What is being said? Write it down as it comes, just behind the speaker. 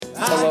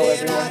Hello,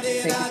 everyone.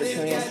 Thank you for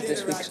tuning in to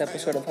this week's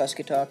episode of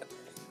Husky Talk.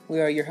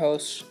 We are your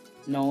hosts,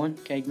 Nolan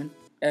Kegman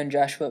and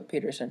Joshua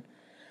Peterson.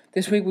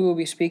 This week we will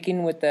be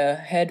speaking with the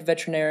head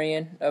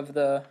veterinarian of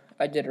the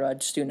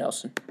Iditarod, Stu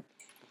Nelson.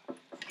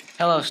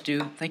 Hello,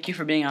 Stu. Thank you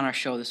for being on our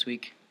show this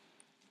week.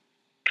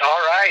 All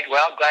right.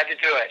 Well, glad to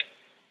do it.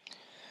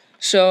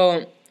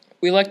 So,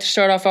 we like to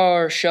start off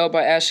our show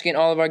by asking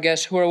all of our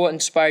guests who or what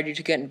inspired you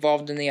to get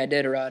involved in the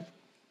Iditarod.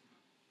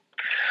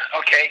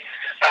 Okay.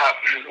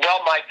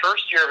 Well, my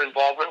first year of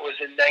involvement was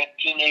in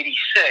 1986,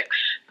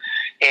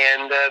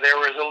 and there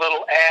was a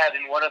little ad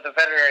in one of the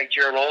veterinary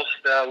journals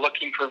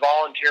looking for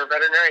volunteer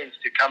veterinarians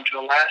to come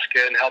to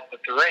Alaska and help with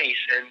the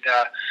race. And,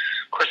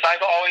 of course,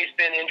 I've always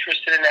been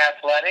interested in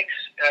athletics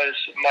as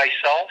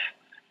myself,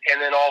 and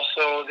then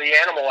also the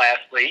animal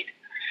athlete.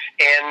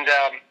 And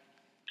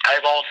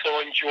I've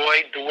also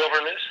enjoyed the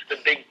wilderness, the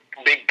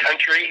big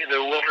country,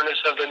 the wilderness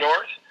of the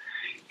north.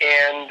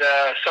 And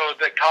so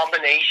the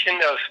combination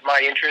of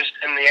my interest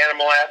in the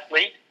animal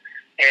athlete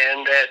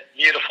and that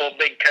beautiful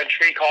big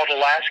country called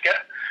Alaska,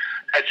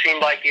 it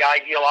seemed like the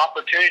ideal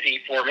opportunity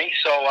for me.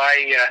 So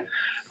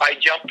I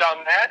jumped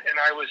on that, and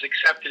I was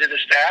accepted to the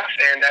staff.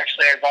 And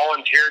actually, I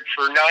volunteered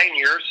for 9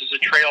 years as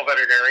a trail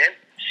veterinarian.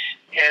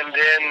 And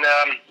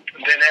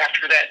then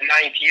after that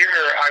 9th year,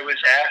 I was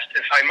asked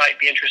if I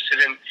might be interested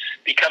in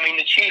becoming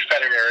the chief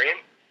veterinarian.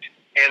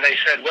 And they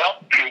said, well,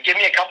 give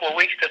me a couple of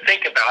weeks to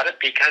think about it,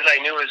 because I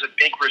knew it was a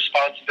big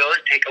responsibility,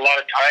 take a lot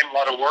of time, a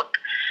lot of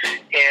work.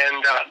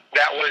 And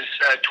that was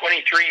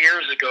 23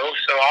 years ago,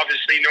 so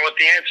obviously you know what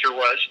the answer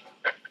was.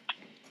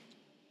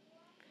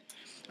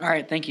 All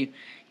right, thank you.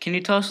 Can you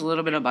tell us a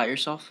little bit about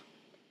yourself?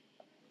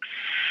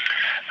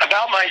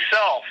 About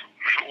myself?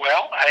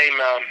 Well, I'm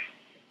a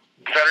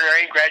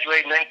veterinarian,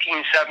 graduated in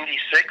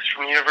 1976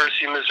 from the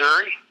University of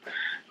Missouri.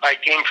 I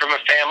came from a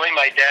family.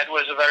 My dad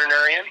was a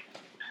veterinarian.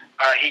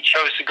 He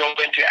chose to go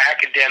into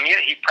academia.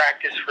 He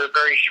practiced for a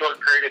very short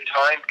period of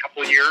time, a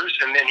couple of years,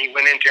 and then he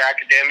went into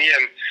academia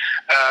and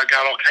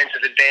got all kinds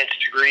of advanced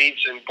degrees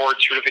and board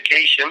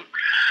certification.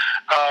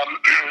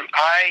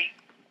 I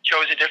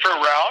chose a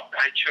different route.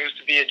 I chose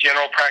to be a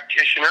general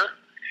practitioner,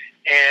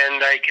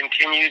 and I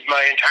continued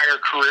my entire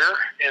career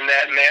in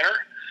that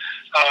manner.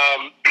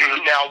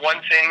 Now,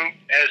 one thing,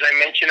 as I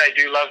mentioned, I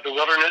do love the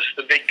wilderness,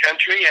 the big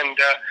country, and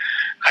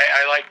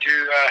I like to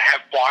have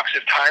blocks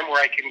of time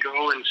where I can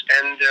go and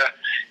spend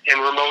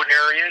in remote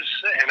areas.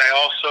 And I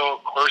also,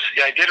 of course,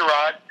 the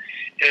Iditarod,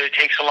 it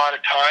takes a lot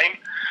of time.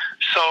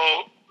 So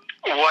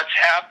what's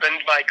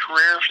happened, my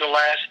career for the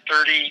last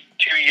 32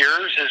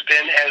 years has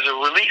been as a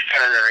relief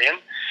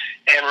veterinarian.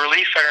 And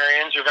relief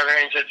veterinarians are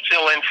veterinarians that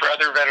fill in for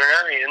other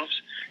veterinarians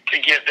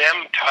to give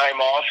them time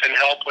off and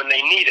help when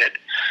they need it.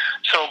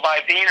 So by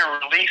being a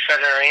relief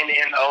veterinarian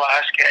in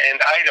Alaska and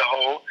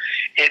Idaho,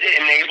 it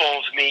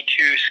enables me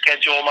to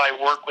schedule my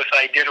work with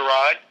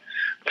Iditarod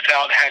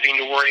without having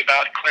to worry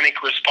about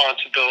clinic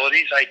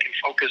responsibilities. I can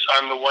focus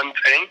on the one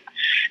thing,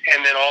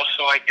 and then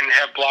also I can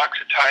have blocks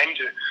of time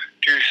to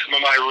do some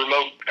of my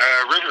remote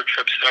river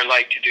trips that I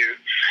like to do.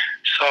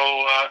 So,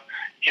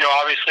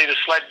 obviously the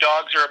sled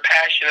dogs are a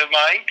passion of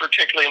mine,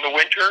 particularly in the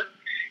winter,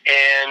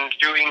 and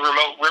doing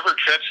remote river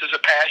trips is a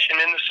passion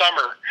in the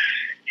summer.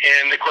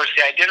 And, of course,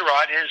 the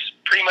Iditarod is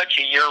pretty much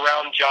a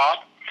year-round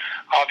job.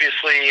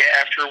 Obviously,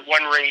 after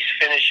one race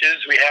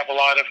finishes, we have a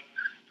lot of,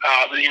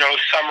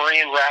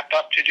 summary and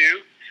wrap-up to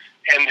do.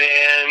 And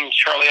then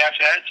shortly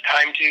after that, it's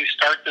time to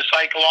start the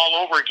cycle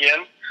all over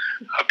again,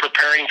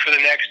 preparing for the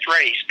next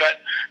race.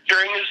 But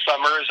during the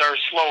summer is our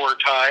slower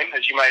time,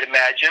 as you might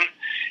imagine.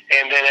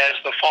 And then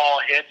as the fall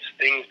hits,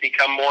 things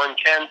become more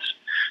intense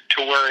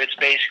to where it's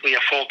basically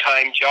a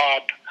full-time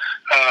job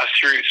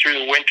through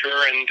the winter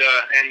and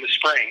the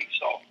spring.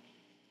 So,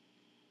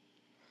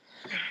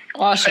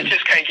 Awesome. That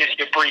just kind of gives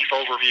you a brief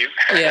overview.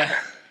 Yeah.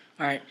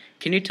 All right.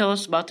 Can you tell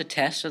us about the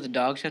tests that the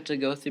dogs have to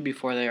go through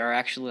before they are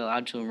actually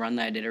allowed to run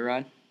the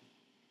Iditarod?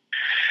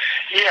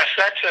 Yes,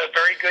 that's a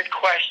very good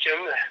question.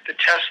 The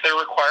tests that are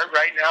required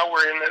right now,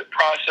 we're in the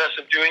process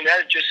of doing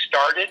that. It just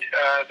started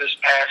this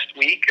past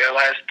week,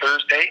 last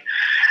Thursday.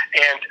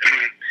 And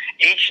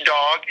each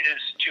dog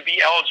is to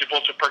be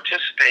eligible to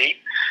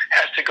participate,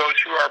 has to go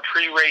through our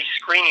pre-race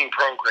screening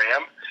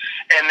program.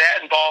 And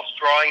that involves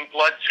drawing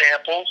blood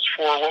samples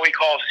for what we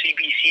call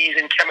CBCs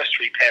and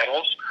chemistry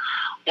panels,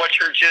 which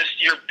are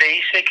just your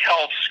basic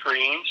health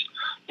screens,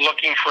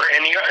 looking for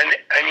any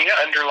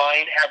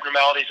underlying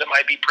abnormalities that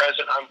might be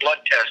present on blood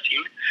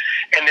testing.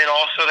 And then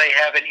also they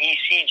have an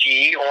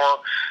ECG,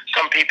 or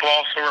some people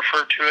also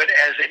refer to it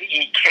as an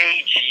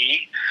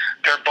EKG.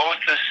 They're both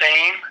the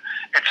same.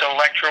 It's an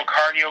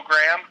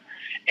electrocardiogram.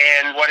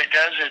 And what it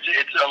does is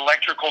it's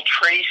electrical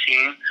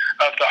tracing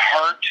of the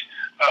heart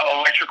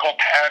electrical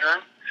pattern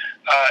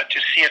to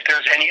see if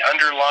there's any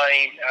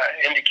underlying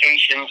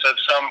indications of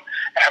some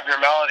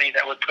abnormality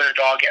that would put a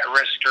dog at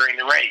risk during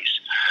the race.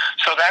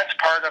 So that's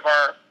part of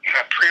our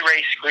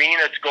pre-race screening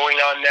that's going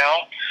on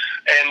now.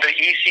 And the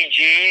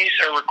ECGs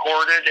are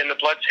recorded and the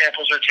blood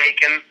samples are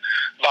taken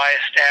by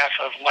a staff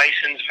of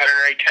licensed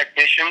veterinary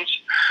technicians.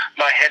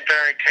 My head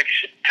veterinary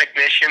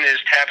technician is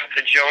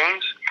Tabitha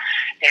Jones,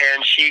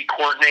 and she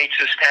coordinates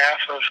a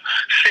staff of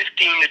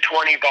 15 to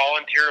 20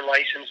 volunteer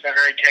licensed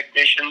veterinary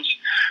technicians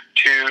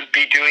to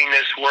be doing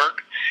this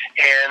work.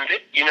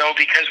 And,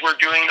 because we're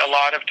doing a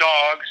lot of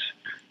dogs,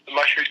 the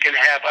mushers can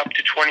have up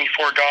to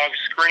 24 dogs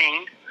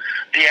screened.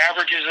 The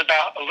average is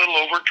about a little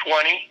over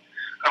 20.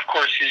 Of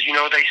course, as you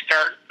know, they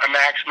start a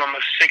maximum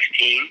of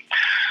 16.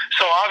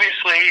 So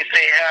obviously, if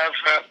they have,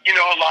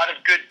 a lot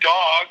of good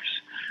dogs,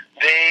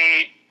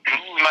 they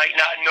might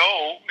not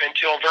know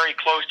until very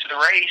close to the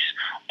race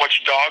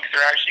which dogs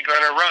they're actually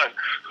going to run,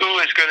 who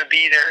is going to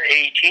be their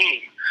A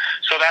team.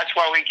 So that's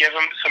why we give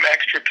them some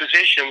extra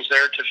positions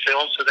there to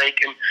fill so they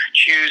can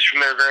choose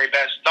from their very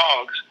best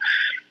dogs.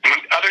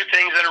 Other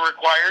things that are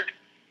required,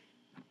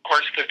 of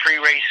course, the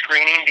pre-race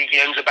screening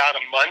begins about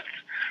a month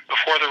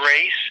before the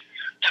race.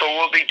 So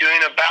we'll be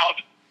doing about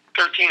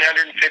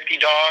 1,350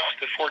 dogs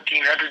to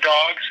 1,400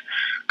 dogs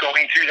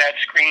going through that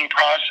screening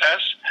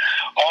process.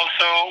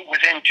 Also,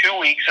 within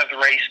 2 weeks of the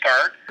race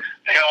start,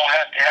 they all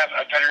have to have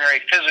a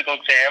veterinary physical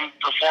exam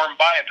performed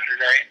by a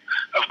veterinarian,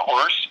 of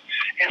course.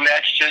 And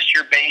that's just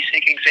your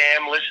basic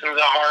exam, listen to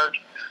the heart,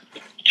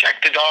 check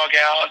the dog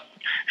out,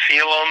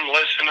 feel them,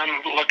 listen to them,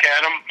 look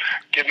at them,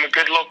 give them a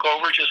good look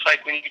over, just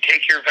like when you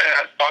take your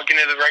dog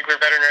into the regular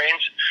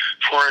veterinarians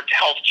for a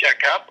health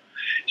checkup.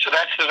 So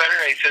that's the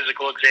veterinary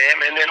physical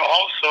exam. And then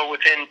also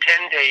within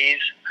 10 days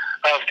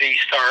of the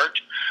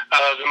start,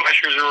 the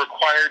mushers are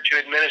required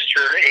to administer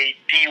a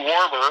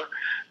dewormer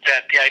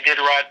that the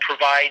Iditarod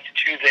provides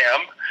to them,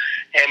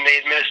 and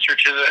they administer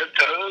to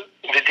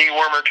the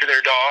dewormer to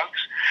their dogs.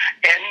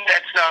 And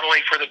that's not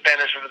only for the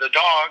benefit of the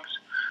dogs,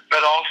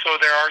 but also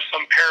there are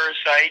some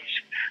parasites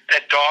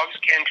that dogs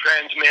can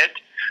transmit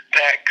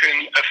that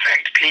can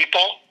affect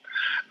people.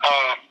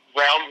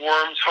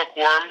 Roundworms,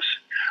 hookworms,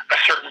 a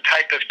certain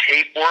type of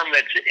tapeworm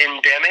that's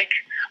endemic,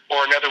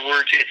 or in other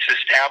words, it's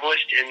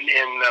established in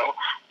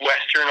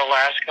western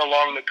Alaska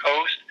along the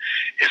coast,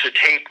 is a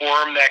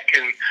tapeworm that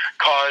can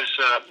cause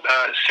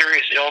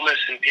serious illness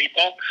in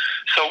people.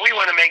 So we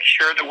want to make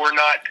sure that we're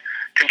not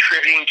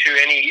contributing to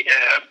any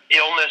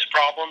illness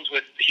problems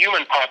with the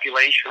human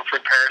population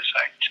for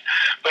parasites,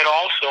 but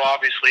also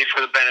obviously for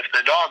the benefit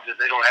of the dogs that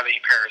they don't have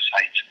any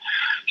parasites.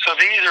 So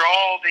these are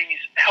all these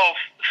health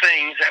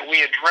things that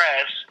we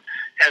address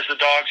as the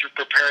dogs are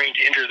preparing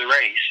to enter the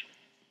race.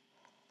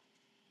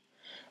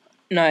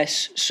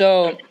 Nice.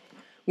 So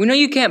we know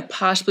you can't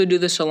possibly do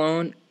this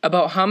alone.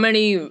 About how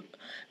many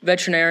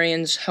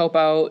veterinarians help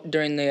out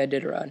during the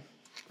Iditarod?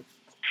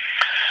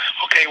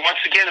 Okay,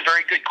 once again, a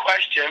very good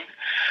question.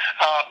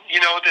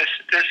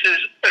 This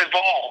is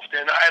evolved,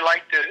 and I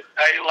like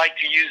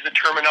to use the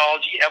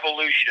terminology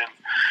evolution.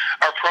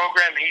 Our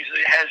program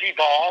has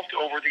evolved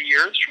over the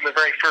years from the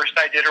very first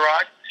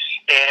Iditarod,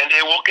 and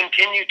it will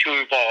continue to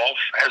evolve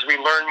as we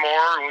learn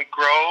more and we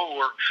grow,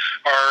 or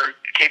our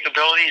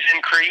capabilities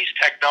increase,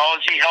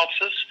 technology helps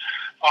us.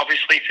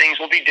 Obviously, things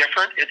will be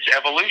different. It's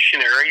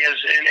evolutionary, as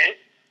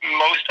in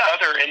most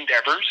other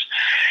endeavors.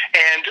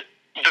 And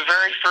the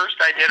very first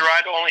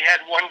Iditarod only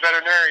had one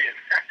veterinarian.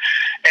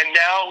 And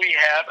now we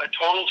have a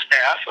total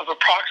staff of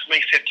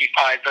approximately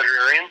 55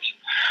 veterinarians.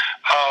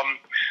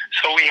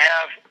 So we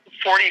have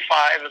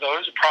 45 of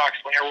those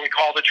approximately are what we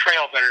call the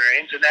trail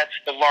veterinarians, and that's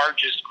the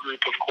largest group,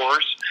 of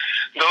course.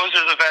 Those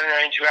are the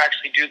veterinarians who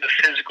actually do the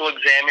physical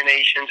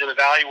examinations and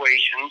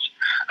evaluations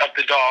of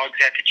the dogs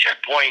at the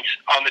checkpoints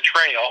on the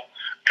trail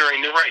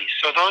during the race.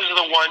 So those are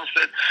the ones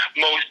that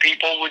most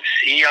people would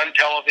see on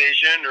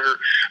television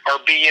or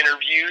be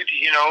interviewed.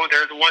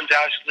 They're the ones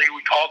actually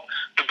we call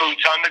the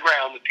boots on the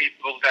ground, the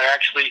people that are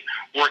actually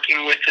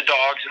working with the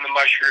dogs and the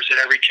mushers at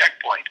every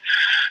checkpoint.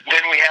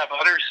 Then we have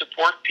other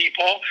support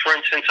people. For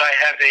instance, I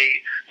have a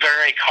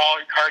veterinary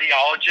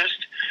cardiologist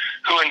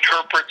who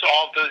interprets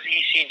all of those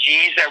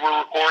ECGs that we're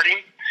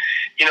recording.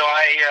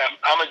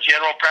 I'm a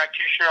general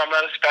practitioner. I'm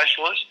not a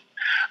specialist.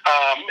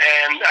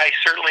 And I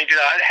certainly do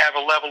not have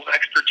a level of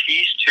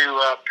expertise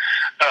to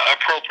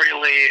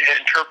appropriately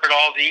interpret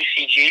all the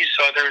ECGs.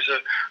 So there's a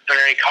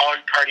veterinary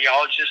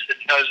cardiologist that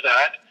does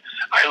that.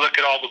 I look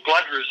at all the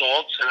blood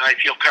results, and I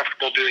feel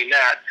comfortable doing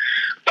that.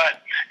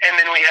 And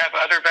then we have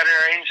other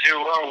veterinarians who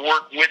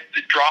work with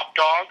the drop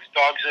dogs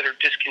that are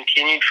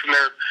discontinued from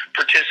their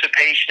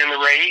participation in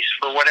the race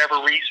for whatever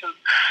reason.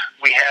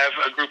 We have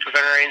a group of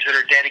veterinarians that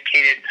are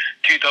dedicated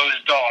to those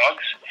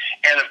dogs.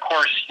 And of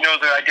course, the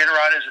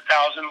Iditarod is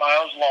 1,000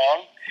 miles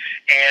long,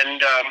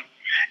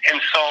 and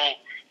so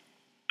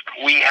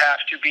we have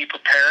to be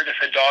prepared if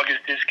a dog is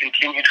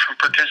discontinued from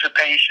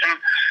participation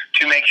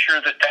to make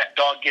sure that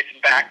dog gets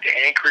back to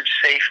Anchorage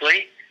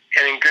safely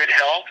and in good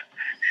health.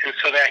 And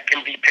so that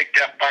can be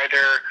picked up by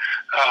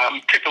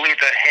typically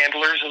the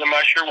handlers of the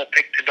musher will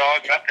pick the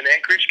dog up in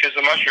Anchorage because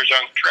the musher's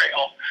on the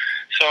trail.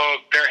 So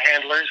their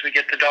handlers, we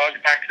get the dogs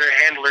back to their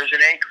handlers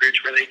in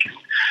Anchorage where they can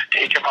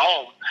take them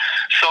home.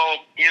 So,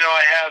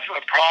 I have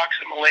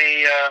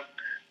approximately,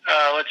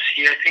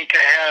 I think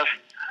I have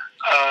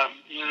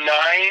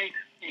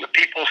 9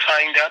 people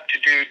signed up to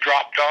do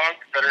drop dog,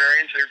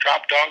 veterinarians or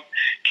drop dog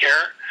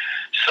care.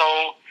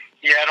 So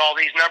you add all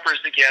these numbers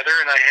together,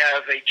 and I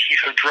have a chief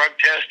of drug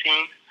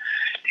testing,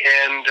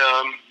 and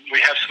we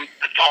have some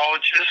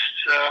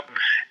pathologists,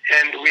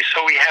 and we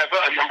have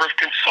a number of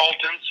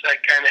consultants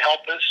that kind of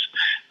help us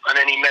on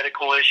any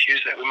medical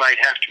issues that we might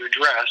have to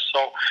address.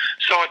 So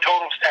a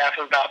total staff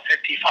of about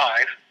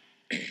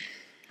 55.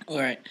 All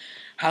right.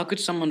 How could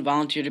someone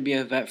volunteer to be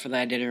a vet for the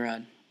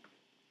Iditarod?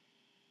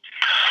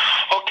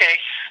 Okay,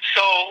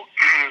 so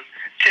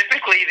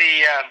typically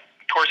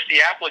of course,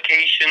 the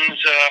applications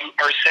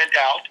are sent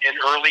out in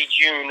early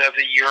June of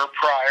the year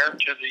prior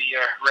to the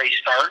race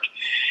start.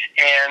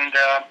 And,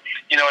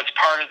 it's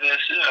part of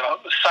this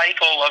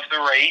cycle of the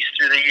race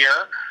through the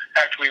year.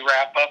 After we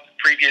wrap up the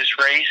previous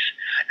race,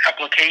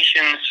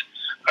 applications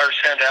are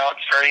sent out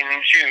starting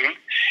in June.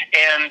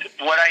 And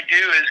what I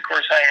do is, of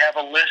course, I have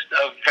a list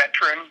of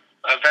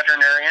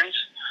veterinarians,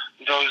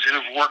 those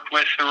who have worked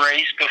with the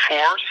race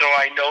before, so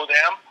I know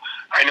them.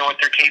 I know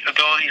what their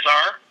capabilities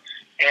are.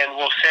 And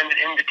we'll send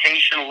an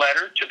invitation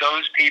letter to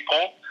those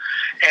people.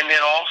 And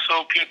then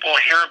also people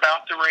hear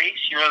about the race.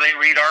 They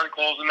read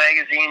articles in the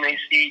magazine, they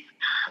see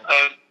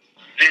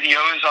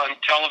videos on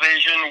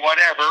television,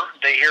 whatever.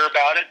 They hear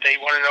about it, they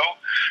want to know.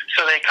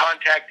 So they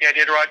contact the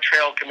Iditarod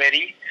Trail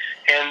Committee.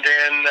 And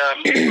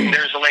then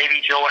there's a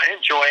lady,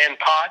 Joanne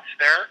Potts,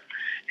 there.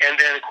 And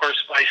then, of course,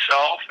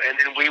 myself. And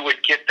then we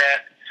would get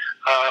that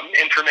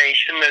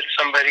information that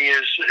somebody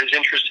is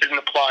interested in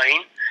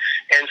applying.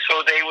 And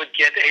so they would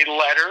get a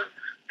letter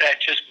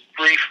that just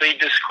briefly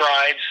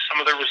describes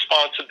some of the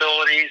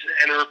responsibilities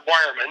and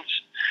requirements.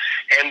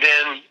 And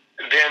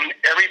then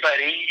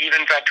everybody,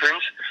 even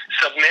veterans,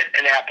 submit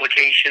an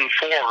application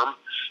form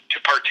to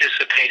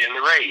participate in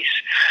the race.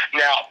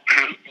 Now,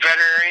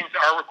 veterinarians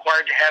are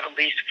required to have at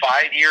least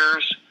 5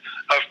 years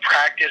of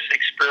practice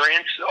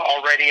experience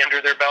already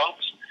under their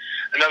belts.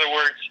 In other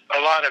words, a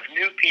lot of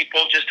new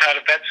people just out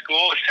of vet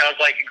school. It sounds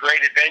like a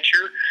great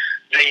adventure.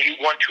 They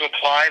want to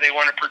apply. They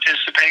want to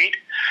participate.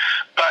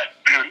 But,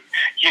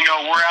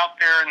 we're out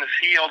there in the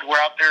field. We're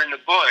out there in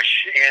the bush,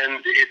 and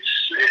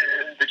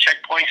the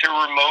checkpoints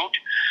are remote.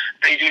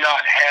 They do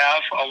not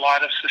have a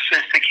lot of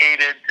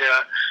sophisticated,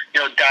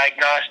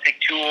 diagnostic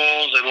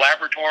tools and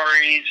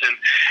laboratories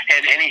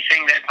and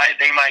anything that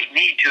they might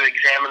need to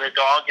examine a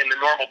dog in the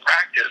normal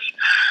practice.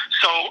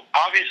 So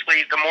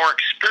obviously, the more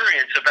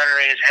experience a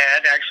veterinarian has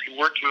had actually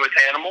working with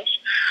animals,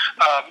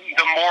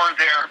 the more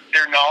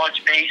their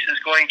knowledge base is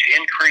going to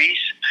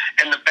increase,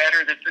 and the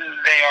better that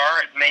they are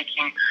at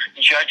making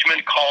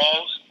judgment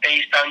calls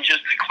based on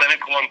just a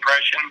clinical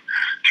impression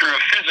through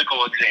a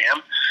physical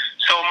exam.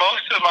 So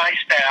most of my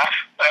staff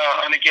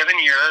on a given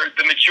year,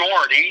 the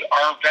majority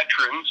are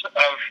veterans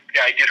of the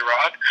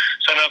Iditarod.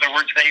 So in other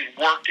words, they've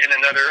worked in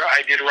another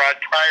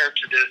Iditarod prior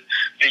to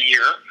the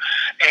year.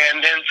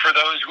 And then for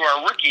those who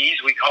are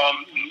rookies, we call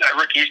them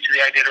rookies to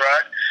the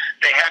Iditarod,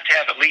 they have to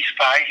have at least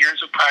 5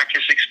 years of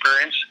practice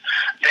experience.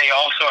 They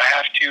also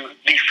have to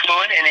be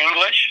fluent in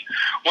English,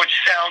 which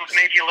sounds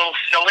maybe a little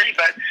silly,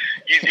 but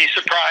you'd be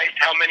surprised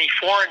how many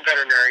foreign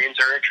veterinarians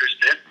are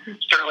interested.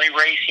 Certainly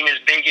racing is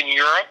big in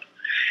Europe,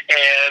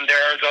 and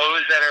there are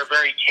those that are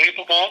very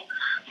capable,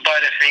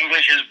 but if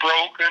English is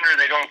broken or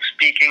they don't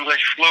speak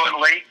English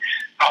fluently,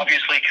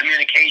 obviously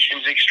communication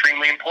is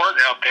extremely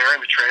important out there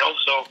in the trails,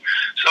 so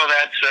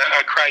that's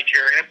a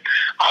criteria.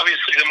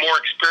 Obviously, the more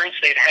experience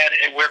they've had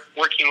in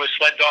working with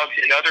sled dogs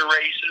in other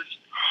races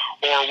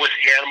or with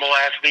the animal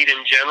athlete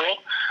in general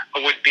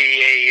would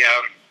be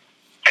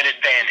an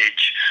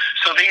advantage.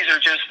 So these are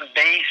just the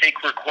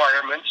basic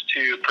requirements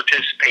to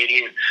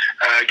participating,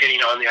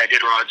 getting on the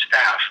Iditarod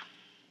staff.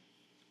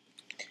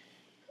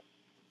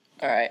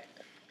 All right.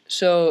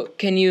 So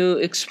can you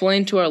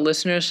explain to our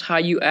listeners how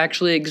you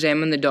actually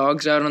examine the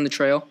dogs out on the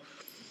trail?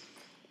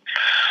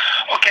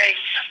 Okay.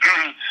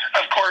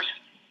 Of course,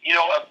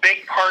 a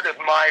big part of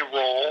my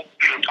role,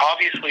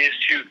 obviously, is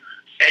to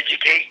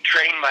educate,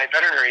 train my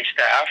veterinary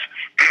staff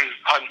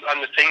on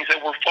the things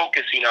that we're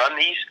focusing on.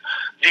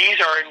 These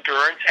are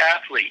endurance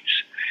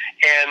athletes,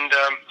 and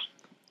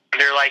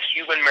they're like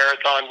human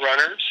marathon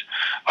runners.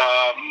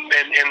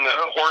 In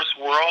the horse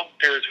world,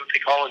 there's what they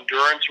call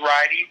endurance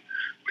riding,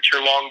 which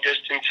are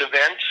long-distance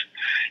events.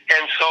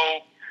 And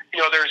so,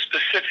 there are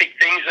specific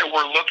things that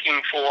we're looking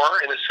for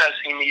in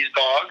assessing these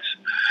dogs.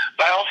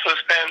 But I also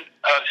spend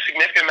a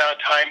significant amount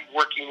of time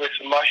working with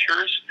the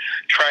mushers,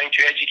 trying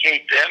to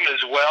educate them as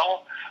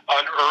well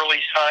on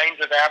early signs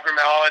of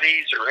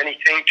abnormalities or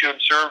anything to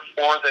observe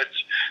for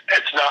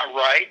that's not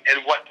right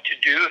and what to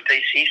do if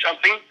they see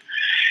something.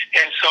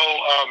 And so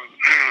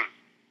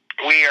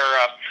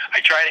I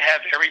try to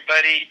have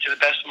everybody, to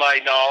the best of my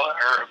knowledge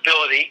or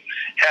ability,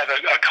 have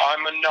a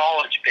common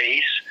knowledge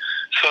base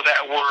so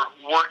that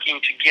we're working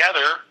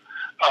together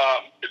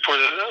for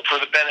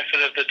the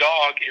benefit of the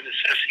dog in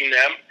assessing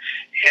them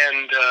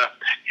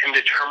and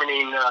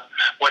determining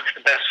what's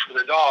the best for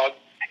the dog.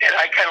 And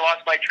I kind of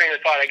lost my train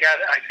of thought. I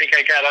think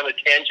I got on a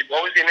tangent.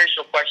 What was the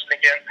initial question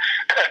again?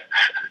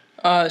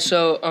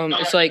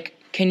 It's like,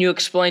 can you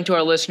explain to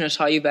our listeners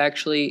how you've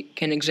actually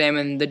can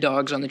examine the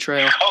dogs on the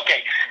trail?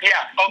 Okay,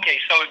 yeah, okay,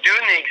 so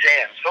doing the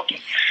exams.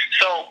 Okay,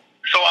 so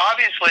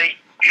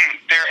obviously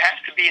there has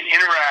to be an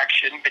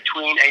interaction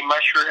between a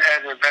musher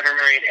and a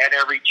veterinarian at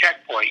every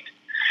checkpoint.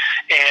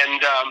 And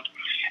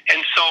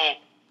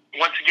so,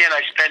 once again,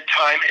 I spent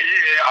time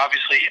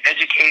obviously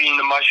educating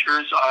the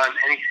mushers on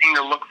anything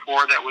to look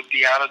for that would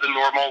be out of the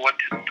normal, what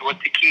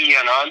to key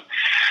in on.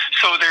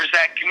 So there's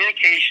that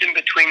communication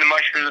between the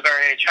musher and the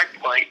veterinarian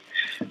checkpoint.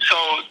 So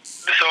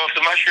if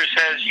the musher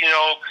says,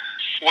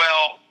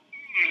 well,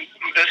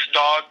 this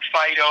dog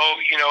Fido,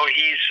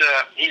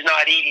 he's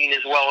not eating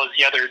as well as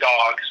the other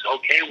dogs.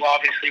 Okay, well,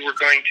 obviously we're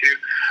going to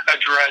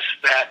address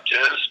that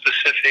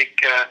specific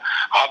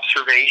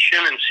observation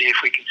and see if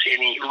we can see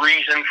any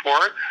reason for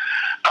it.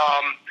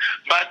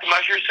 But the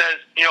musher says,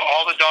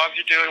 all the dogs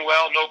are doing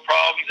well, no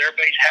problems,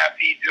 everybody's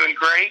happy, doing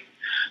great.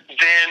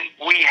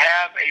 Then we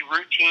have a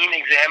routine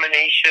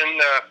examination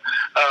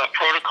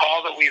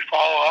protocol that we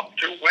follow up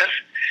through with.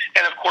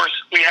 And, of course,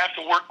 we have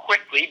to work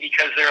quickly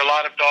because there are a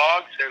lot of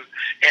dogs.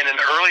 And in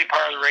the early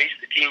part of the race,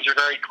 the teams are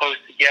very close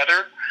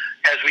together.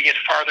 As we get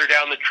farther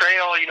down the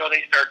trail,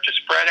 they start to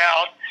spread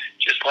out.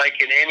 Just like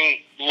in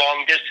any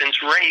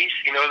long-distance race,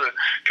 the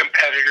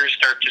competitors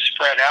start to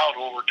spread out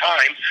over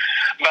time.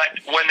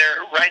 But when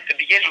they're right at the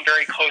beginning,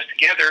 very close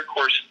together, of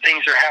course,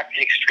 things are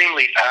happening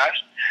extremely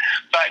fast.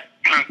 But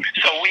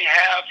so we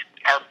have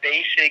our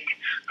basic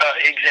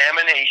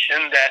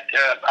examination that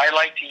I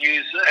like to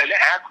use an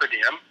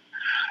acronym,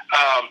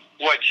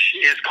 which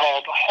is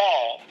called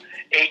HAWL,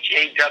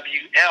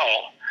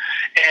 HAWL.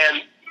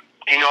 And,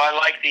 I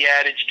like the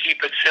adage,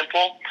 keep it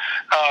simple.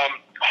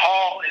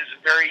 HAWL is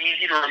very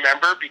easy to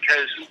remember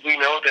because we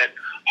know that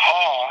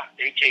HAW,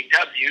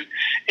 H-A-W,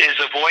 is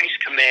a voice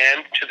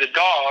command to the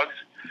dogs.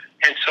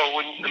 And so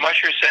when the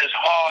musher says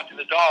HAW to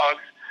the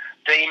dogs,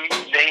 they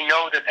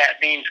know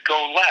that means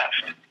go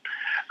left.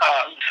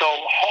 So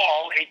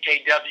HAWL,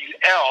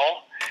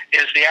 H-A-W-L,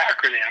 is the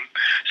acronym.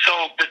 So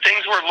the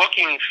things we're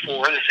looking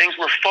for, the things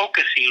we're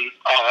focusing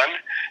on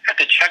at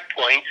the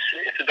checkpoints,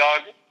 if the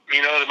dog,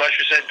 the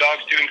musher said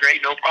dog's doing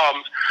great, no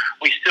problems,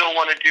 we still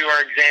want to do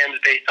our exams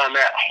based on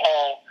that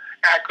HAWL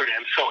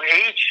acronym. So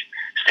H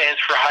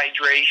stands for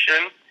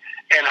hydration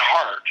and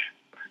heart.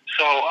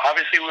 So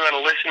obviously we want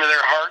to listen to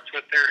their hearts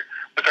with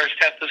our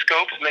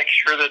stethoscopes, make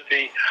sure that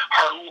the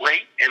heart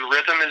rate and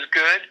rhythm is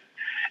good.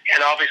 And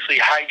obviously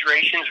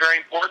hydration is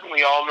very important.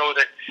 We all know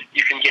that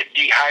you can get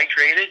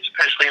dehydrated,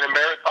 especially in a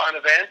marathon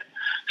event.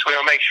 So we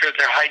want to make sure that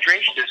their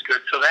hydration is good.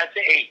 So that's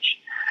H.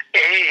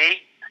 A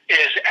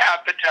is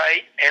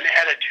appetite and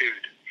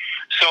attitude.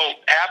 So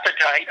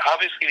appetite,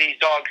 obviously these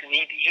dogs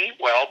need to eat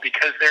well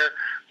because they're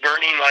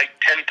burning like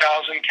 10,000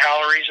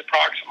 calories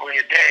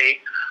approximately a day,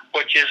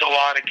 which is a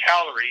lot of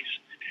calories.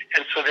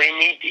 And so they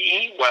need to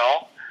eat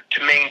well to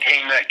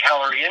maintain that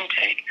calorie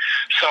intake.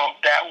 So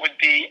that would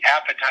be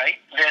appetite.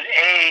 Then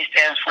A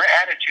stands for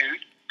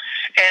attitude.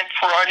 And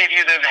for any of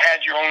you that have had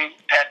your own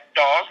pet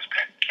dogs,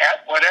 pet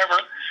cat, whatever,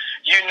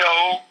 you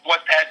know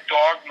what that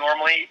dog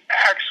normally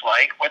acts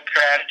like, what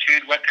their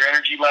attitude, what their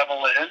energy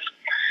level is.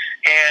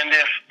 And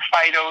if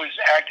Fido's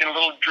acting a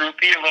little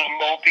droopy, a little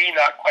mopey,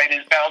 not quite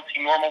his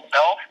bouncy normal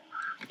self,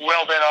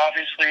 well, then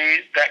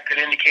obviously that could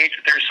indicate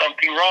that there's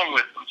something wrong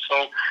with them.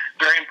 So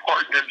very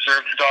important to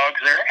observe the dogs,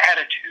 their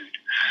attitude.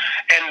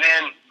 And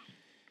then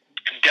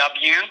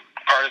W,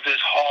 part of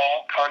this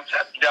HAWL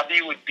concept,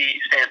 W would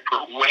stand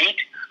for weight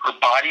or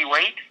body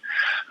weight.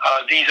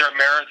 These are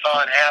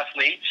marathon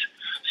athletes,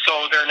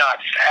 so they're not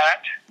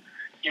fat.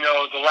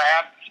 The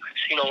labs,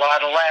 I've seen a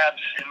lot of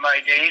labs in my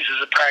days as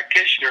a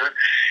practitioner,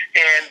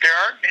 and there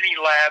aren't many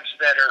labs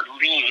that are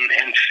lean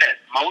and fit.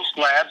 Most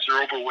labs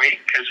are overweight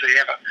because they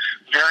have a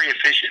very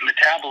efficient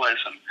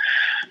metabolism.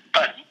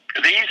 But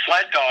these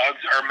sled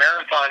dogs are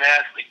marathon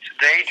athletes.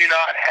 They do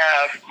not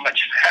have much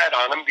fat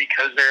on them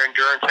because they're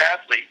endurance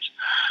athletes.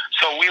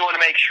 So we want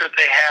to make sure that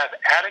they have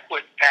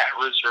adequate fat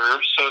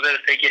reserves so that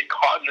if they get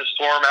caught in the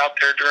storm out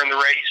there during the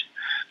race,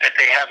 that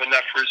they have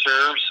enough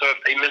reserves. So if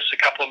they miss a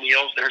couple of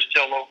meals, they're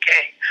still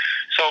okay.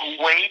 So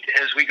weight,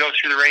 as we go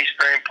through the race,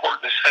 very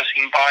important,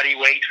 assessing body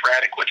weight for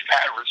adequate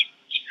fat reserves.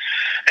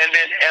 And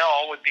then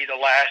L would be the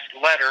last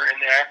letter in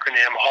the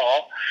acronym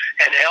HAWL,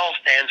 and L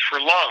stands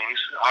for lungs.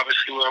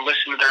 Obviously, we want to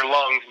listen to their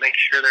lungs, make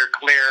sure they're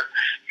clear,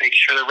 make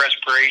sure their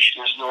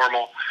respiration is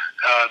normal,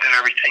 that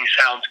everything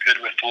sounds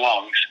good with the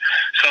lungs.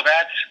 So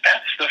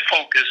that's the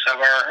focus of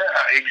our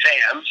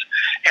exams.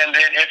 And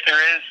then if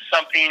there is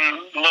something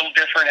a little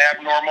different,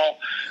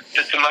 abnormal,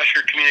 that the musher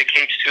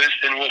communicates to us,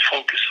 then we'll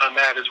focus on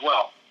that as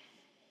well.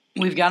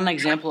 We've got an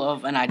example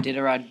of an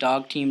Iditarod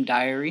Dog Team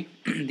Diary,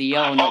 the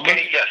yellow notebook.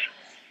 Okay, yes.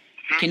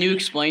 Can you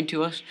explain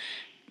to us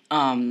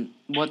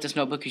what this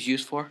notebook is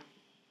used for?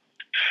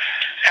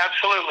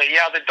 Absolutely.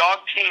 Yeah, the Dog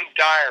Team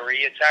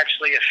Diary, it's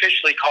actually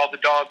officially called the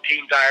Dog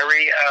Team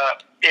Diary.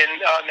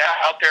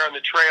 Out there on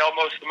the trail,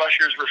 most of the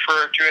mushers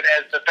refer to it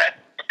as the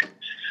vet book.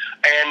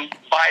 And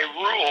by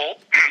rule,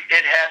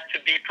 it has to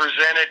be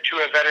presented to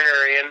a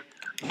veterinarian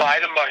by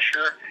the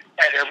musher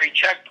at every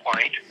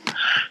checkpoint.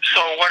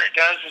 So what it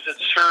does is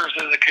it serves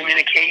as a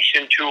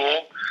communication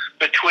tool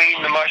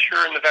between the musher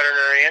and the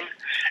veterinarian,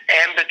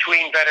 and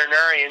between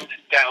veterinarians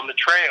down the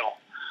trail.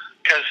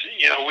 Because,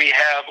 we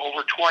have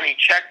over 20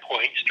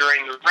 checkpoints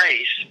during the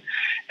race,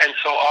 and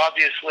so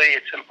obviously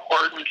it's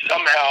important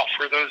somehow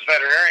for those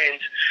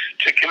veterinarians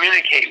to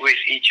communicate with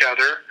each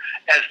other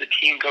as the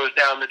team goes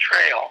down the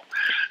trail.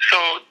 So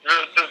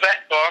the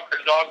vet book, or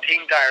dog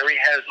team diary,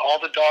 has all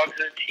the dogs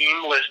in the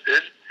team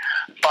listed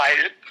by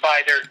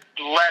their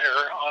letter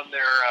on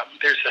their,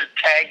 there's a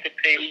tag that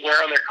they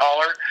wear on their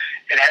collar.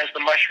 It has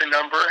the musher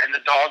number and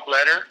the dog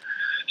letter.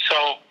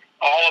 So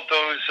all of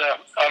those,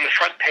 on the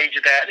front page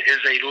of that is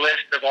a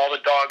list of all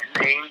the dogs'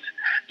 names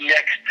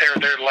next to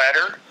their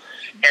letter.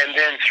 And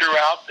then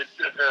throughout the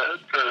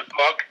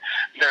book,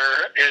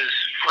 there is,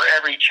 for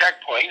every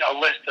checkpoint, a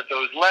list of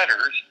those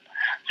letters.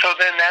 So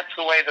then that's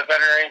the way the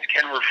veterinarians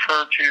can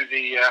refer to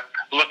the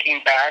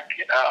looking back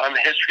on the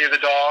history of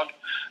the dog,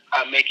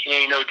 making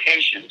any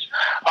notations.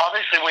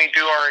 Obviously, when we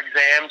do our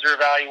exams or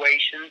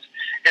evaluations,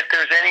 if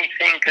there's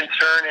anything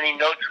concerned, any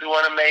notes we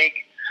want to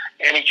make,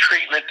 any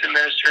treatments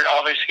administered,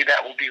 obviously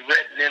that will be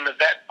written in the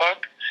vet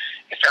book.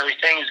 If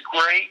everything's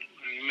great,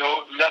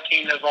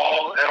 nothing at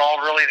all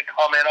really to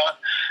comment on,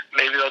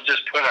 maybe they'll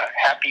just put a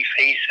happy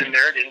face in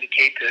there to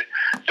indicate the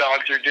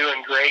dogs are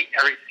doing great.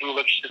 Everything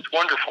looks just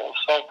wonderful.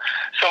 So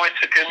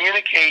it's a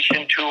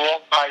communication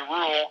tool. By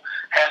rule,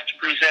 has to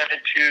be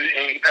presented to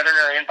a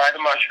veterinarian by the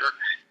musher.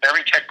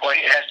 Every checkpoint,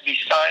 it has to be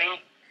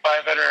signed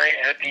by a veterinarian,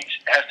 and it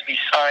has to be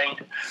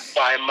signed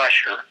by a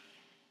musher.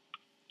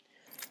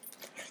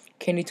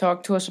 Can you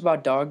talk to us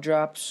about dog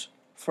drops?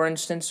 For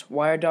instance,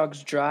 why are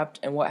dogs dropped,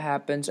 and what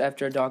happens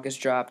after a dog is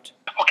dropped?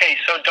 Okay,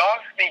 so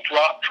dogs can be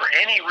dropped for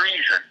any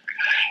reason,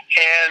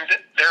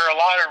 and there are a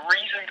lot of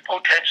reasons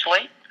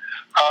potentially.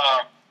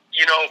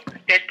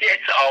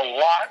 It's a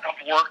lot of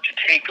work to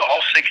take all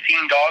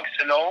 16 dogs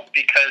to know,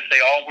 because they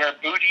all wear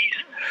booties,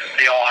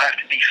 they all have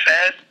to be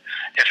fed.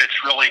 If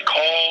it's really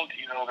cold,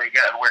 they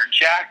got to wear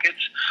jackets.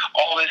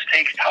 All this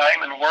takes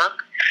time and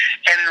work,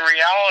 and in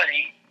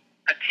reality,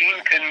 a team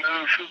can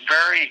move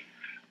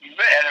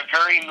at a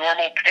very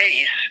normal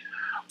pace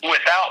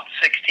without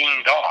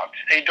 16 dogs.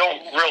 They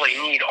don't really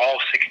need all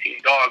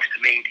 16 dogs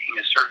to maintain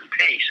a certain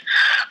pace.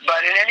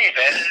 But in any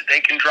event, they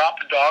can drop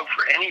a dog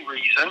for any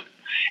reason,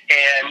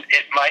 and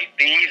it might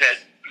be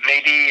that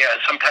maybe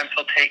sometimes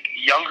they'll take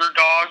younger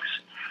dogs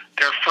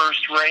their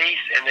first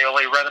race, and they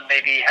only run them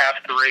maybe half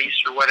the race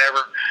or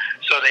whatever,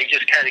 so they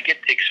just kind of get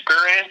the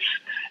experience.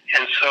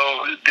 And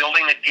so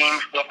building a team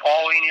for the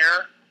following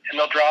year, and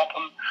they'll drop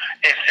them.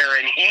 If they're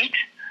in heat,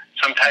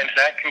 sometimes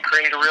that can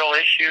create a real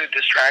issue,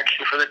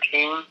 distraction for the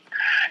team.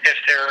 If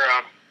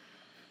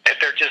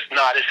they're just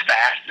not as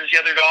fast as the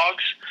other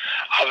dogs,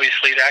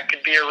 obviously that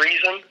could be a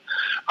reason.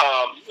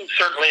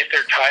 Certainly if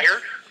they're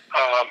tired,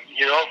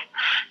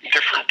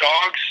 different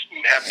dogs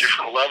have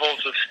different levels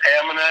of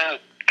stamina,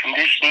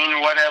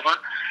 conditioning, whatever.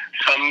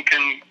 Some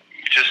can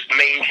just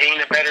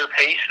maintain a better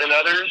pace than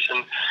others,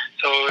 and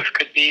so it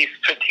could be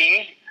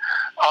fatigue.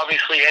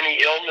 Obviously,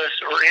 any illness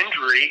or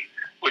injury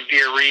would be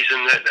a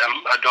reason that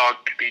a dog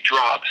could be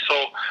dropped.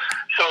 So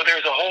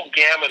there's a whole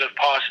gamut of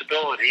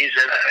possibilities.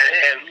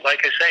 And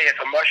like I say, if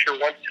a musher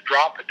wants to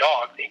drop a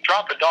dog, they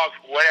drop a dog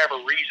for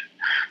whatever reason.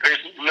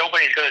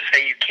 Nobody's going to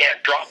say you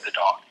can't drop the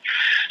dog.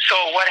 So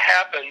what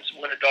happens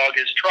when a dog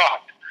is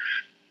dropped?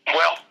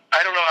 Well,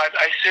 I don't know.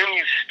 I assume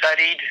you've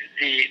studied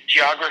the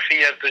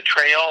geography of the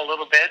trail a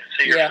little bit,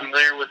 so you're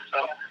familiar with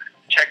some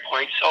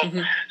checkpoints. So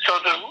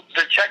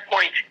the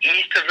checkpoints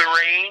east of the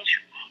range,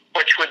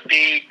 which would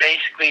be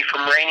basically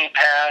from Rainy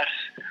Pass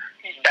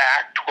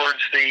back towards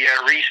the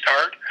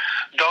restart,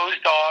 those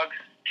dogs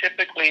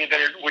typically that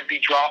would be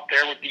dropped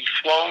there would be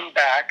flown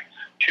back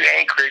to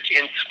Anchorage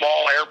in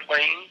small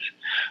airplanes.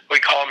 We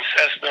call them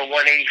Cessna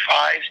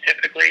 185s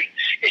typically.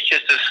 It's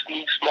just a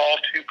small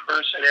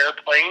two-person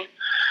airplane,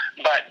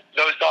 but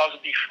those dogs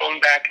would be flown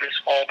back in a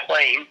small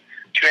plane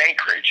to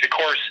Anchorage. Of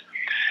course,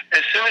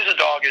 as soon as a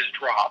dog is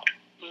dropped,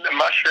 the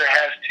musher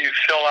has to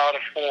fill out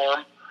a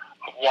form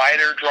of why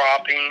they're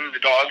dropping,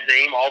 the dog's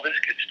name, all this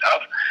good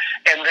stuff.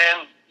 And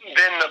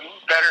then the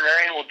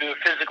veterinarian will do a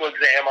physical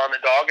exam on the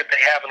dog if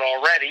they haven't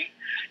already,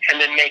 and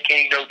then make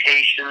any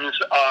notations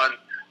on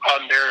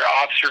their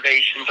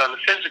observations on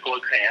the physical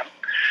exam.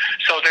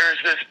 So there's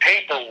this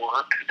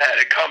paperwork that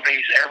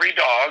accompanies every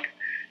dog.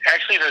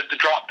 Actually, the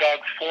drop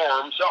dog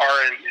forms are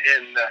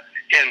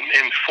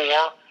in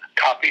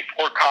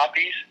four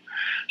copies.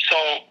 So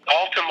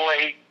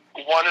ultimately,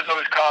 one of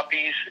those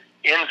copies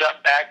ends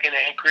up back in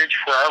Anchorage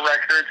for our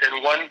records,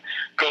 and one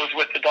goes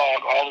with the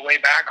dog all the way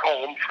back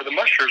home for the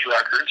musher's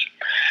records.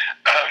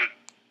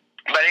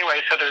 But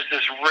anyway, so there's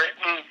this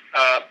written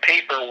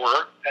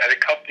paperwork that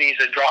accompanies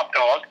a drop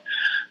dog.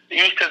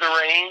 East of the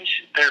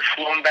range, they're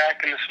flown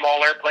back in the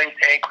small airplanes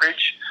to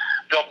Anchorage.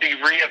 They'll be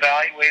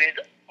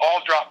reevaluated.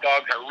 All drop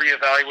dogs are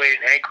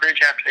reevaluated in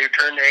Anchorage after they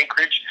return to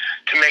Anchorage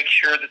to make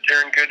sure that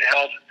they're in good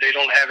health, that they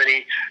don't have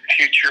any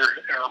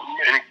future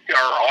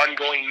or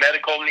ongoing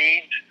medical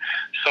needs.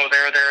 So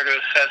they're there to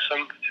assess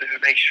them to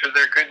make sure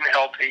they're good and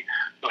healthy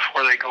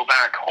before they go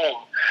back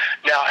home.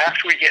 Now,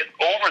 after we get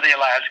over the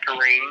Alaska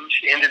Range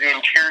into the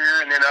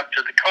interior and then up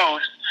to the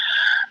coast,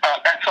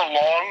 that's a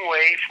long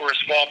way for a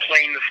small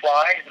plane to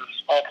fly. The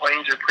small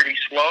planes are pretty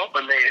slow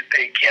and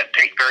they can't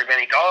take very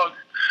many dogs.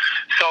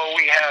 So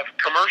we have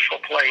commercial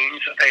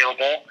planes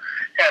available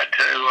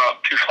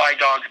to fly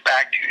dogs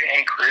back to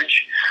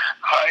Anchorage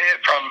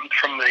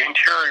from the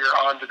interior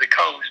onto the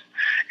coast.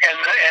 And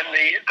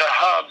the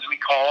hubs, we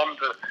call them,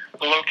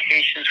 the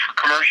locations for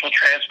commercial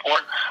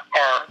transport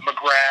are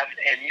McGrath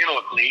and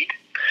Unalakleet.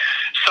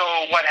 So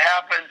what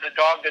happens, a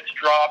dog that's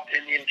dropped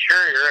in the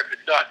interior, if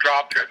it's not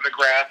dropped at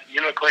McGrath and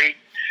Unalakleet,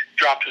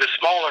 dropped at a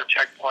smaller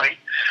checkpoint,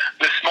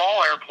 the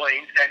small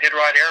airplanes at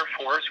Iditarod Air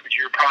Force, which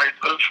you're probably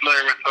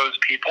familiar with those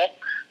people,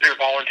 they're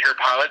volunteer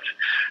pilots,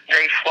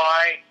 they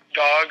fly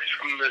dogs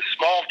from the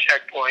small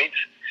checkpoints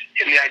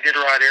in the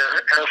Iditarod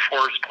Air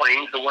Force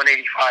planes, the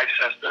 185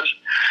 Cessnas,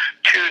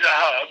 to the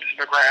hubs,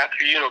 McGrath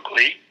or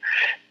Unalakleet,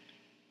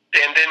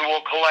 and then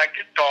we'll collect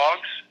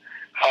dogs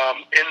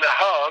in the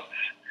hubs,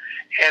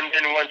 and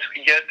then once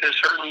we get a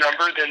certain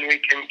number, then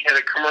we can get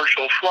a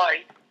commercial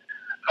flight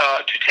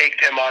to take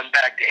them on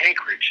back to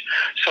Anchorage.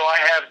 So I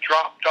have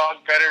drop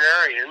dog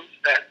veterinarians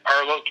that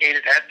are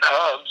located at the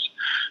hubs,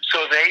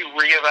 so they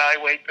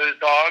reevaluate those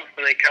dogs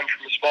when they come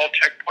from a small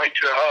checkpoint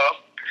to a hub,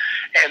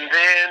 and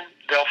then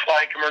they'll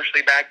fly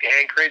commercially back to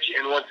Anchorage,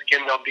 and once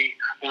again they'll be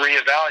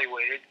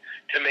reevaluated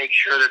to make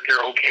sure that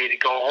they're okay to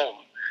go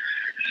home.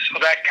 So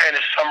that kind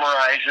of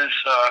summarizes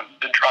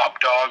the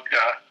drop dog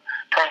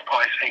protocol,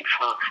 I think,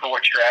 for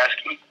what you're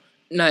asking.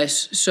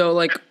 Nice. So,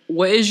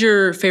 what is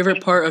your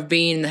favorite part of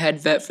being the head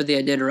vet for the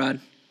Iditarod?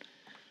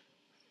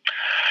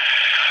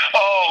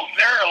 Oh,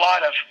 there are a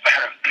lot of,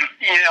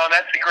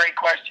 that's a great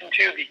question,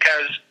 too,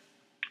 because,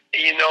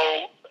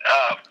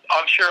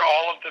 I'm sure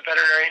all of the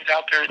veterinarians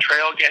out there in the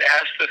trail get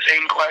asked the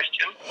same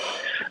question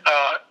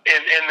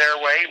in their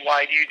way.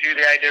 Why do you do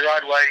the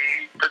Iditarod? Why do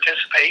you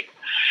participate?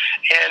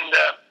 And,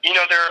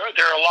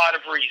 there are a lot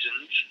of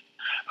reasons.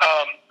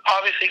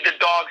 Obviously, the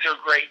dogs are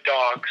great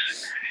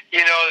dogs.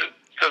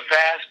 The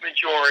vast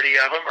majority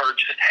of them are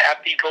just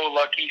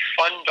happy-go-lucky,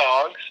 fun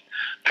dogs.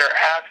 They're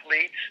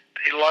athletes.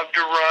 They love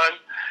to run,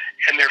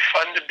 and they're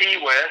fun to be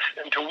with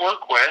and to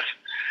work with.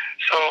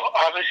 So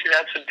obviously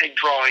that's a big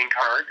drawing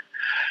card.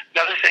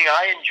 Another thing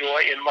I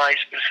enjoy in my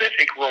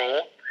specific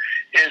role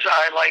is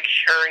I like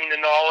sharing the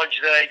knowledge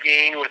that I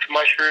gain with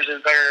mushers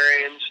and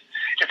veterinarians.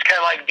 It's kind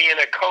of like being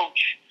a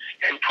coach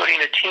and putting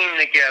a team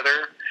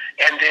together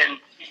and then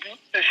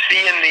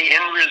seeing the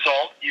end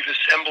result. You've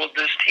assembled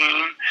this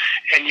team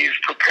and you've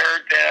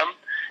prepared them,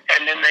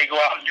 and then they go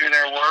out and do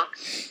their work.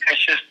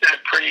 It's just a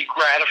pretty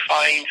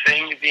gratifying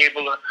thing to be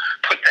able to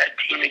put that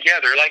team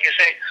together. Like I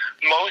say,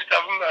 most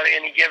of them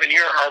in any given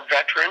year are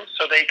veterans,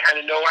 so they kind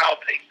of know how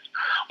things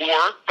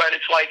work, but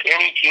it's like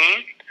any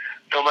team,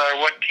 no matter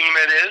what team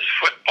it is,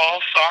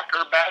 football,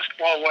 soccer,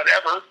 basketball,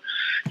 whatever,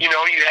 you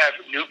have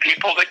new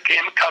people that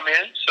can come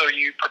in, so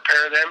you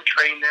prepare them,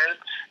 train them,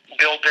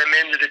 build them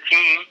into the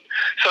team.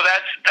 So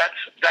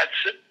that's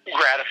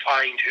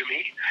gratifying to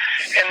me.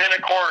 And then,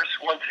 of course,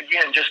 once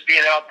again, just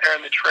being out there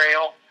on the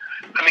trail,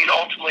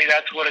 ultimately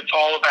that's what it's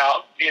all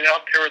about, being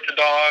out there with the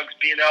dogs,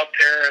 being out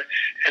there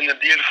in the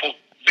beautiful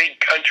big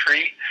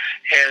country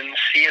and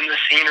seeing the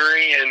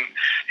scenery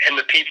and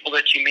the people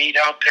that you meet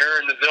out there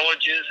in the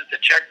villages, at the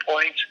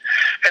checkpoints,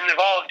 and the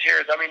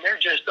volunteers. They're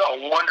just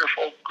a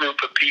wonderful group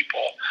of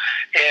people,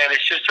 and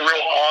it's just a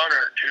real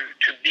honor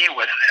to be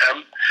with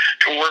them,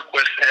 to work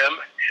with them,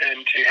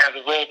 and to have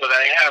the role that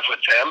I have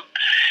with them.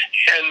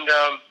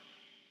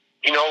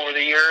 And over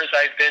the years,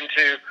 I've been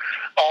to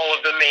all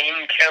of the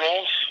main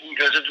kennels,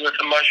 visited with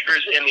the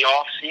mushers in the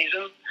off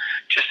season,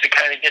 just to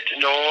kind of get to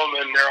know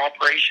them and their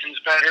operations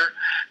better.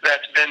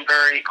 That's been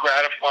very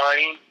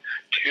gratifying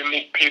to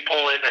meet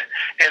people in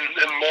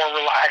a more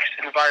relaxed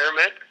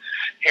environment.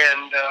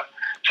 And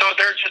so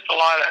there's just a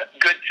lot of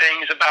good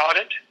things about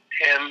it,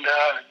 and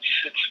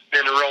it's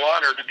been a real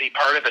honor to be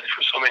part of it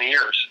for so many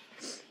years.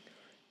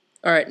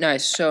 All right,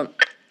 nice. So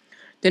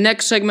the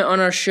next segment on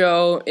our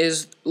show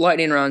is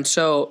lightning round.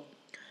 So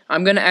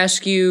I'm going to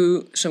ask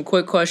you some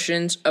quick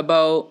questions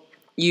about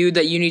you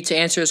that you need to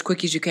answer as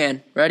quick as you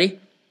can. Ready?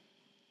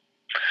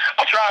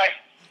 I'll try.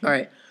 All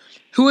right.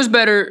 Who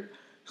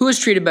is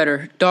treated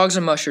better, dogs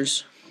or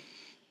mushers?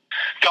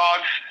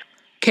 Dogs.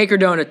 Cake or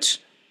donuts?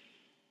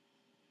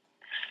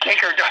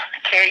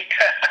 Cake.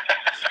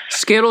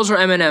 Skittles or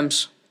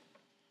M&Ms?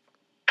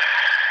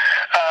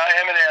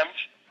 M&Ms.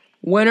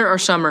 Winter or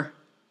summer?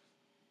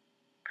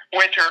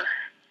 Winter.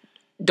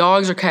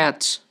 Dogs or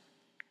cats?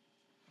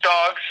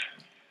 Dogs.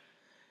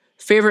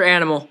 Favorite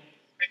animal?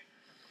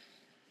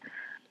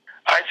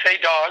 I'd say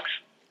dogs.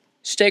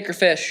 Steak or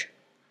fish?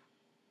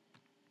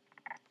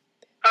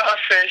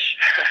 Fish.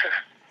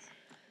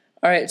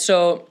 All right,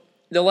 so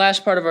the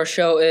last part of our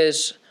show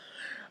is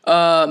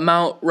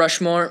Mount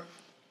Rushmore.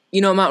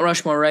 You know Mount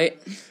Rushmore,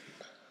 right?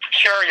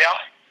 Sure, yeah.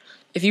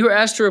 If you were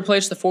asked to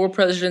replace the 4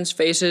 presidents'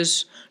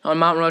 faces on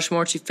Mount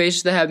Rushmore to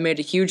faces that have made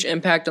a huge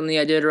impact on the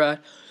Iditarod,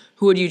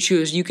 who would you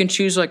choose? You can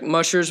choose like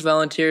mushers,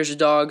 volunteers,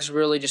 dogs,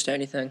 really just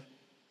anything.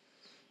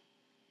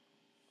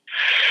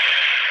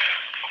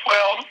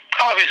 Well,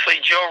 obviously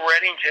Joe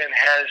Reddington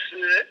has.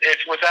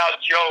 If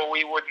without Joe,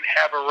 we wouldn't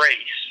have a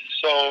race.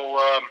 So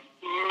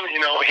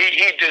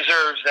he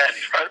deserves that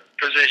front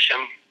position.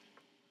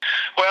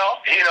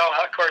 Well,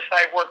 of course,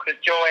 I've worked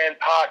with Joanne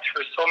Potts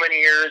for so many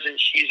years, and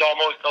she's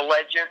almost a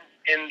legend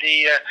in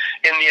the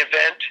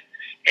event,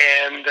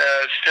 and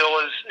still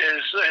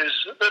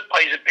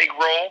plays a big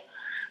role.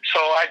 So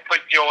I'd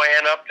put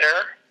Joanne up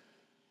there,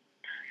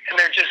 and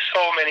there are just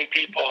so many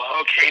people.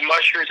 Okay,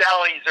 mushers,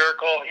 Allie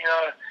Zirkle.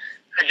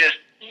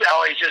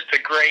 Allie's just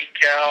a great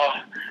gal.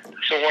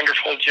 It's a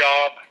wonderful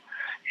job,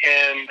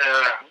 and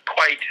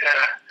quite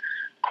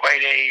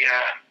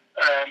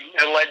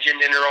a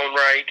legend in her own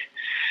right.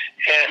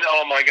 And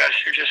oh my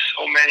gosh, there's just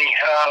so many.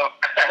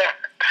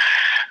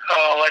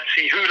 Let's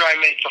see, who do I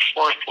make the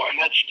 4th one?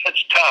 That's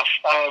tough.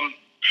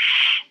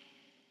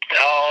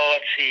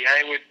 Let's see.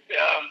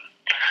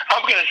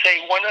 I'm going to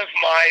say one of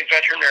my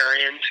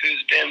veterinarians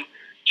who's been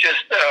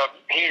just.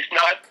 He's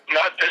not.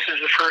 This is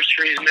the first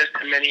year he's missed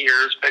in many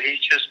years, but he's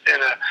just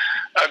been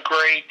a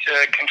great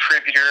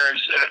contributor.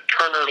 Is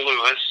Turner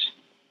Lewis.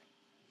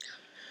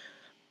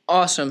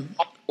 Awesome.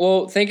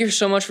 Well, thank you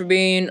so much for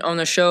being on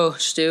the show,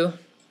 Stu.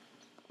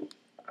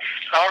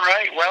 All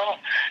right. Well,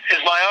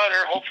 it's my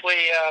honor.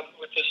 Hopefully,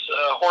 with this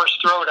hoarse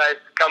throat,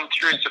 I've come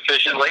through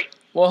sufficiently.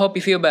 Well, I hope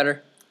you feel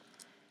better.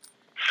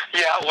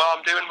 Yeah, well,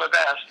 I'm doing my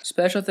best.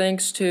 Special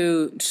thanks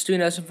to Stu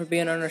Nesson for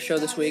being on our show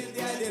this week.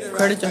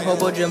 Credit to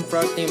Hobo Jim for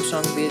our theme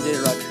song, The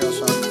Iditarod Show.